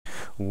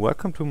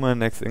Welcome to my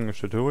next English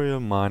tutorial.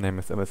 My name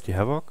is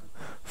msthavoc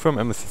from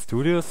MST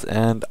Studios,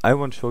 and I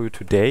want to show you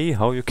today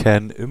how you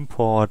can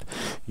import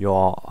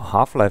your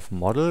Half-Life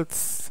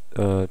models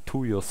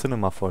to your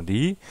Cinema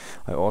 4D.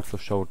 I also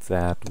showed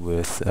that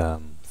with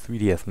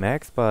 3ds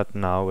Max, but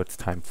now it's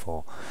time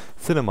for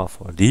Cinema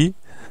 4D.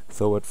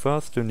 So at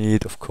first you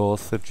need, of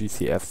course, the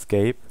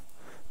GCFscape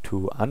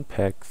to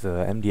unpack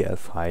the MDL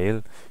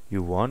file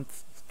you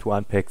want, to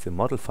unpack the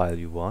model file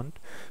you want.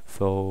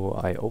 So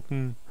I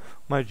open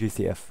my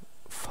GCF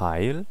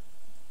file,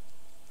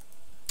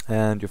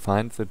 and you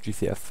find the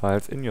GCF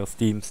files in your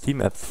Steam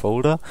Apps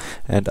folder,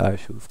 and I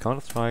choose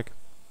Counter-Strike.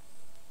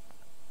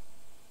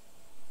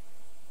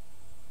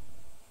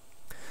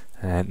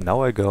 And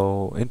now I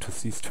go into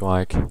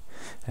C-Strike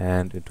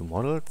and into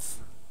models,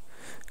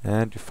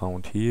 and you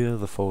found here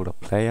the folder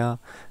player,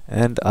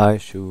 and I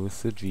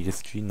choose the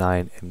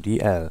GSG9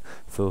 MDL.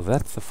 So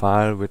that's the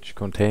file which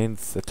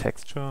contains the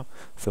texture,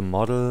 the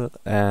model,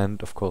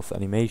 and of course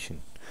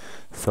animation.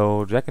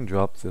 So drag and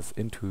drop this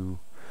into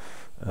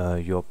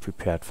your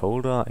prepared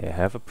folder. I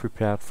have a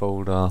prepared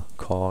folder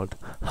called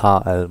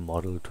HL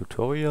Model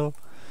Tutorial.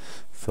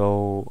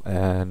 So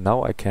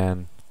now I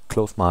can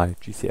close my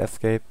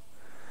GCFscape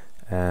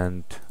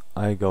and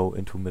I go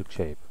into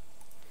Milkshape.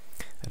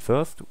 At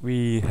first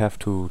we have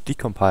to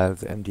decompile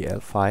the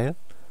MDL file,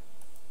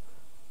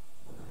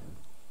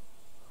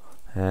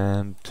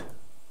 and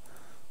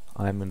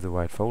I'm in the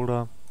right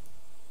folder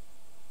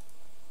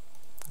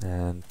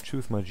and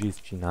choose my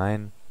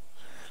GSG9,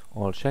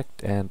 all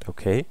checked and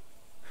OK.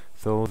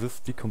 So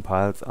this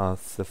decompiles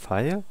us the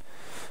file.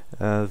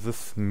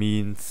 This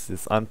means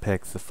this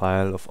unpacks the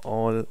file of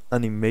all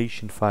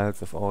animation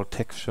files, of all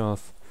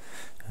textures,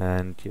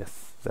 and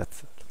yes,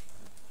 that's it.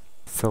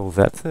 So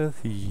that's it,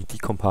 he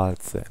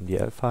decompiles the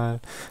MDL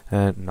file,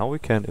 and now we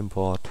can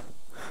import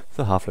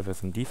the Half-Life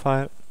SMD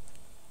file,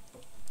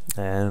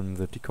 and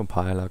the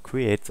decompiler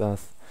creates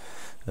us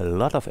a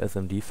lot of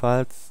SMD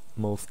files,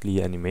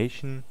 mostly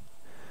animation,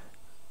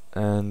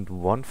 and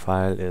one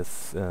file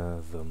is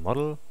the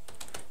model,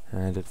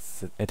 and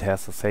it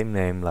has the same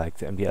name like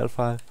the MDL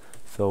file,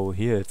 so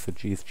here it's the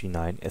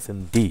GSG9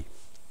 SMD.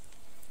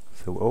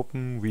 So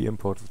open, we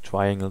import the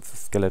triangles, the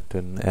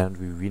skeleton, and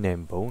we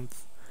rename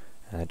bones,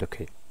 and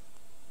OK.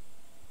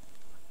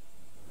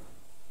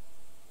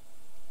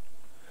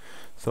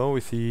 So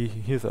we see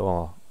here's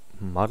our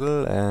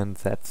model, and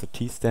that's a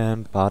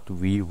T-stand, but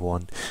we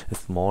want a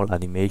small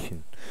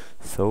animation.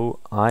 So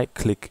I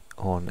click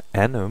on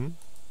anim,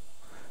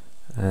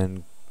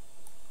 and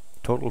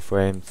total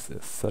frames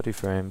is 30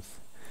 frames,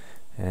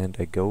 and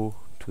I go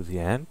to the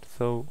end.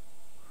 So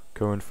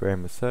current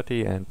frame is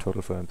 30 and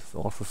total frames is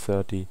also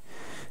 30,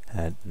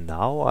 and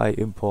now I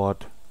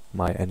import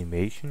my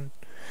animation.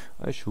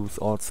 I choose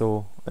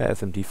also a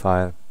SMD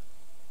file,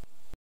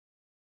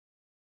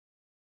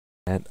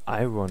 and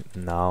I want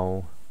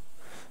now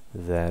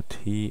that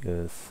he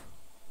is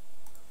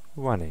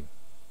running.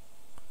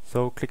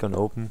 So click on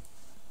open,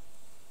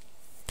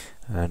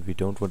 and we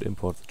don't want to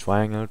import the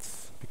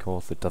triangles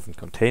because it doesn't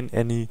contain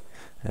any.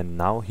 And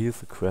now here's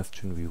the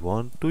question we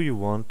want: do you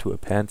want to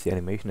append the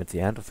animation at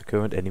the end of the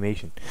current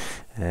animation?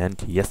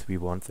 And yes, we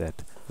want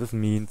that. This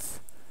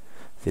means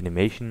the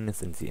animation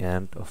is in the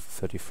end of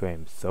 30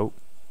 frames. So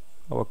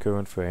our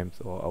current frames,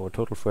 or our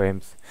total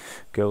frames,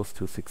 goes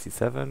to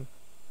 67,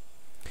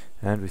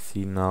 and we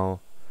see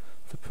now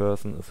the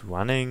person is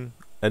running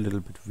a little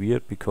bit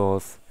weird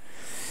because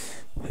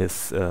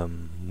he's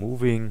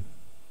moving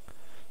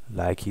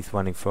like he's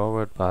running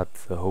forward, but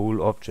the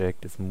whole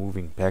object is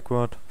moving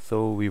backward.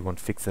 So we want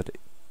to fix that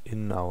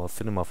in our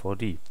Cinema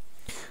 4D.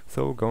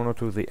 So go now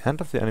to the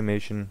end of the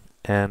animation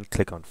and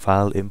click on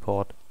File,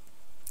 Import,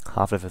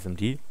 Half-Life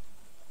SMD.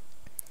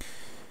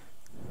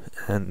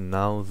 And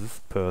now this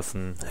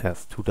person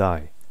has to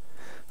die.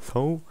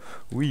 So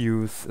we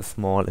use a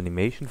small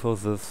animation for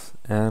this,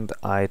 and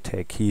I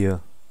take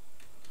here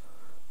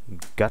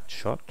gut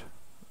shot,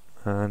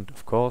 and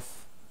of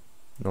course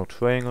no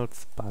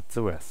triangles but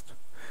the rest.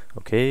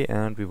 Okay,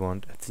 and we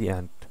want at the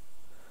end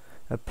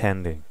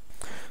appending.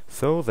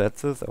 So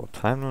that's it. Our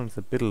timeline is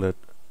a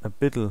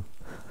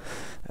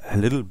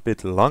little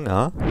bit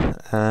longer,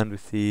 and we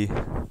see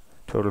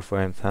total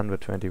frames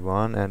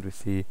 121, and we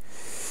see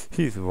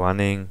he's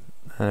running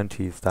and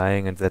he's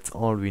dying, and that's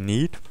all we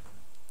need,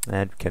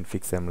 and we can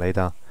fix them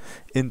later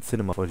in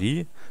Cinema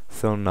 4D.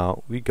 So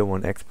now we go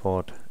on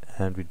export,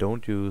 and we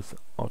don't use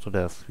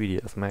Autodesk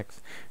 3ds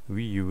Max,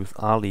 we use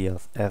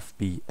alias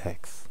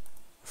FBX.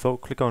 So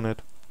click on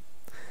it,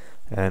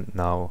 and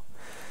now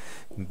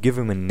give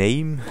him a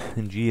name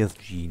in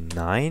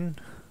GSG9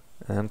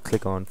 and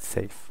click on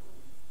Save.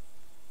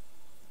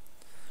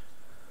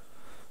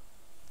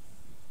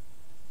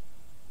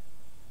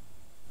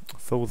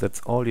 So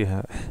that's all you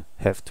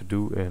have to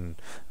do in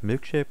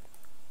Milkshape.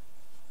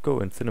 Go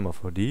in Cinema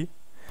 4D,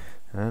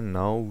 and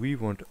now we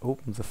want to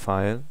open the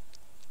file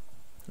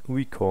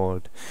we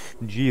called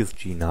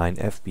GSG9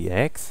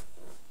 FBX.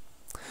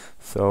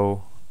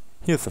 So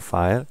here's the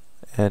file,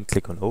 and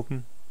click on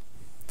open,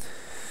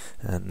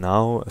 and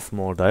now a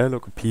small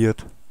dialog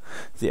appeared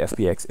the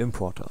FBX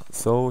importer.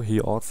 So he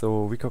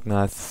also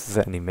recognizes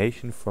the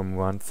animation from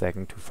 1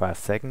 second to 5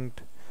 seconds.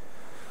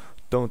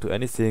 Don't do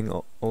anything,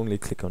 only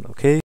click on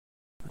OK,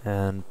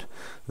 and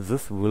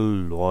this will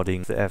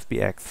loading the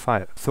FBX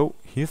file. So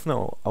here's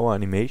now our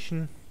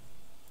animation.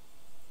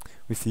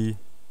 We see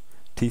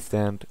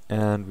T-stand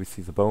and we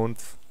see the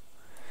bones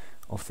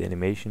of the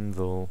animation,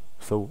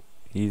 so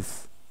he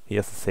has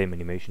the same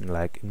animation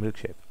like in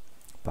Milkshape,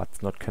 but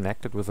it's not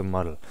connected with the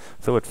model.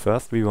 So at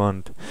first we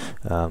want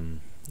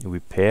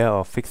repair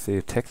or fix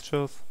the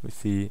textures. We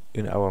see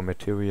in our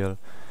material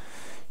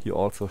he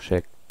also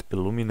checked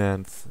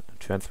illuminance,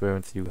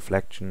 transparency,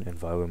 reflection,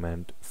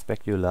 environment,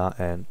 specular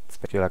and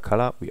specular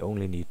color. We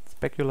only need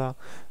specular,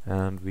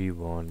 and we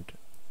want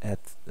add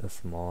a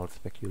small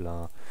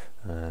specular,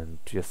 and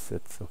just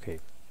it's okay.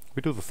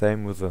 We do the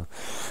same with the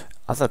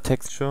other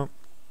texture.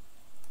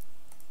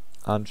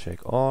 Uncheck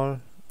all,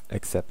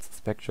 accept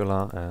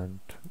specular, and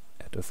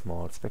add a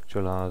small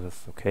specular.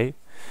 That's okay.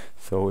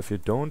 So if you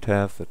don't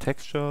have the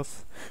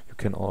textures, you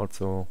can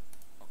also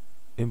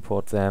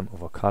import them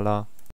over color